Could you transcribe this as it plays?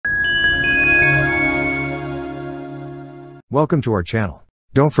Welcome to our channel.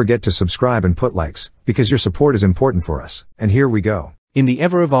 Don't forget to subscribe and put likes, because your support is important for us. And here we go. In the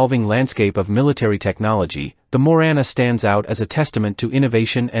ever-evolving landscape of military technology, the Morana stands out as a testament to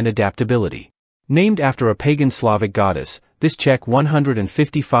innovation and adaptability. Named after a pagan Slavic goddess, this Czech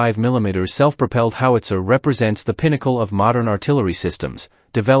 155mm self-propelled howitzer represents the pinnacle of modern artillery systems,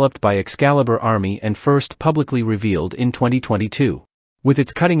 developed by Excalibur Army and first publicly revealed in 2022. With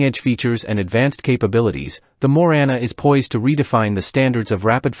its cutting-edge features and advanced capabilities, the Morana is poised to redefine the standards of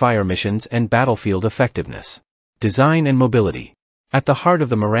rapid-fire missions and battlefield effectiveness. Design and mobility. At the heart of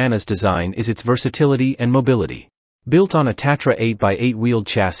the Morana's design is its versatility and mobility. Built on a Tatra 8x8 wheeled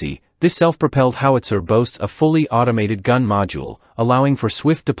chassis, this self-propelled howitzer boasts a fully automated gun module, allowing for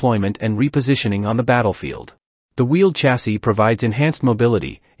swift deployment and repositioning on the battlefield. The wheeled chassis provides enhanced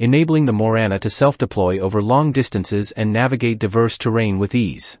mobility, enabling the Morana to self-deploy over long distances and navigate diverse terrain with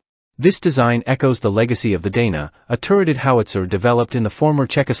ease. This design echoes the legacy of the Dana, a turreted howitzer developed in the former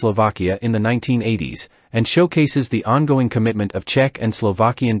Czechoslovakia in the 1980s, and showcases the ongoing commitment of Czech and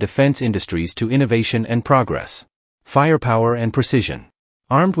Slovakian defense industries to innovation and progress. Firepower and precision.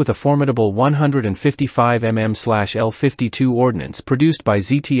 Armed with a formidable 155mm/L52 ordnance produced by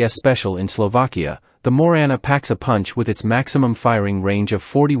ZTS Special in Slovakia, the Morana packs a punch with its maximum firing range of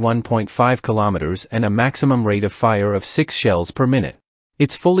 41.5 kilometers and a maximum rate of fire of 6 shells per minute.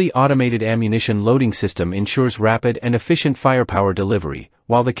 Its fully automated ammunition loading system ensures rapid and efficient firepower delivery,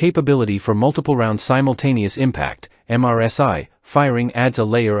 while the capability for multiple round simultaneous impact (MRSI) firing adds a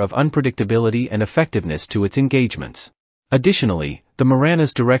layer of unpredictability and effectiveness to its engagements. Additionally, the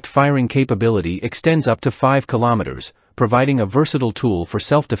Morana's direct firing capability extends up to 5 kilometers, providing a versatile tool for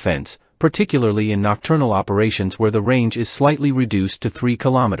self-defense, particularly in nocturnal operations where the range is slightly reduced to 3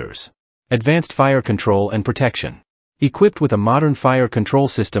 kilometers. Advanced fire control and protection. Equipped with a modern fire control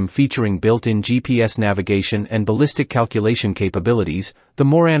system featuring built-in GPS navigation and ballistic calculation capabilities, the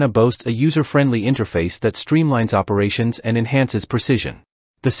Morana boasts a user-friendly interface that streamlines operations and enhances precision.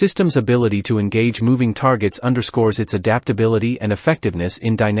 The system's ability to engage moving targets underscores its adaptability and effectiveness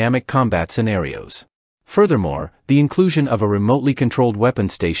in dynamic combat scenarios. Furthermore, the inclusion of a remotely controlled weapon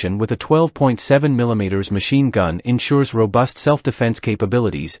station with a 12.7mm machine gun ensures robust self-defense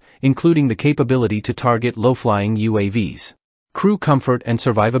capabilities, including the capability to target low-flying UAVs. Crew comfort and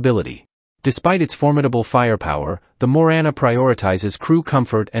survivability. Despite its formidable firepower, the Morana prioritizes crew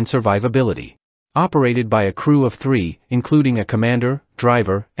comfort and survivability. Operated by a crew of 3, including a commander,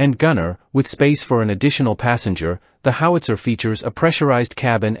 driver, and gunner, with space for an additional passenger, the howitzer features a pressurized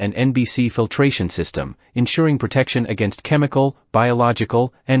cabin and NBC filtration system, ensuring protection against chemical,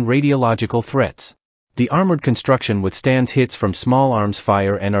 biological, and radiological threats. The armored construction withstands hits from small arms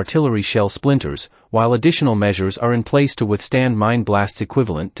fire and artillery shell splinters, while additional measures are in place to withstand mine blasts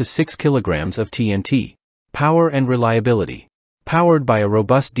equivalent to 6 kilograms of TNT. Power and reliability. Powered by a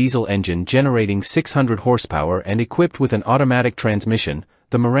robust diesel engine generating 600 horsepower and equipped with an automatic transmission,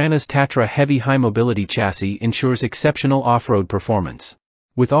 the Morana's Tatra heavy high-mobility chassis ensures exceptional off-road performance.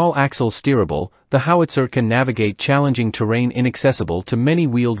 With all axles steerable, the howitzer can navigate challenging terrain inaccessible to many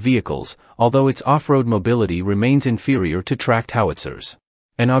wheeled vehicles, although its off-road mobility remains inferior to tracked howitzers.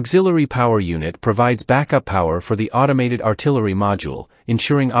 An auxiliary power unit provides backup power for the automated artillery module,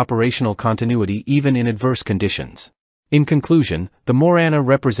 ensuring operational continuity even in adverse conditions. In conclusion, the Morana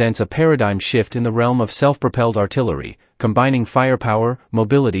represents a paradigm shift in the realm of self-propelled artillery, combining firepower,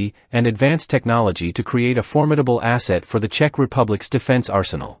 mobility, and advanced technology to create a formidable asset for the Czech Republic's defense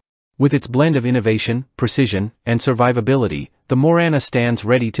arsenal. With its blend of innovation, precision, and survivability, the Morana stands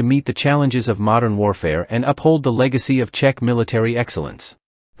ready to meet the challenges of modern warfare and uphold the legacy of Czech military excellence.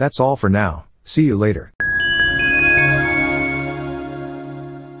 That's all for now. See you later.